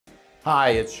Hi,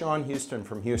 it's Shawn Huston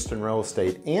from Huston Real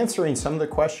Estate, answering some of the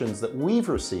questions that we've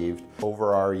received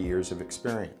over our years of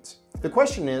experience. The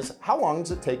question is, how long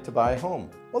does it take to buy a home?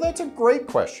 Well, that's a great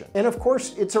question. And of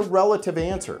course, it's a relative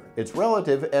answer. It's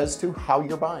relative as to how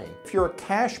you're buying. If you're a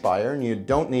cash buyer and you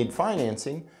don't need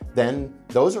financing, then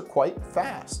those are quite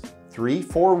fast.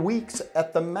 3-4 weeks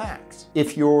at the max.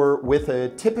 If you're with a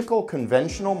typical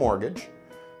conventional mortgage,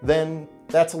 then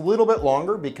that's a little bit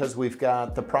longer because we've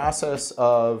got the process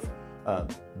of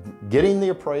getting the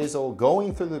appraisal,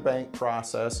 going through the bank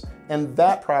process, and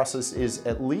that process is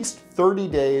at least 30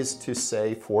 days to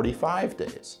say 45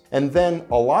 days. And then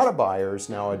a lot of buyers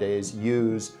nowadays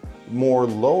use more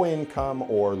low income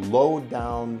or low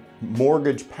down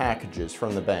mortgage packages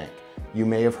from the bank. You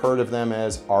may have heard of them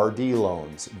as RD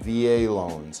loans, VA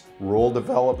loans. Rural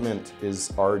development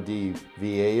is RD,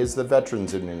 VA is the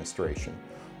Veterans Administration,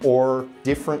 or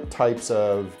different types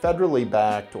of federally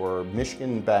backed or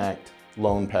Michigan-backed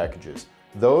loan packages.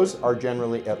 Those are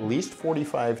generally at least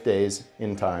 45 days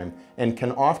in time and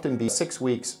can often be 6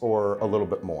 weeks or a little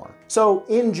bit more. So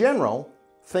in general,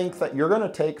 think that you're going to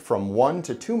take from 1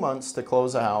 to 2 months to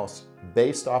close a house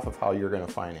based off of how you're going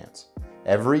to finance.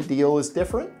 Every deal is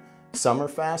different. Some are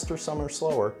faster, some are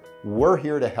slower. We're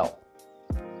here to help.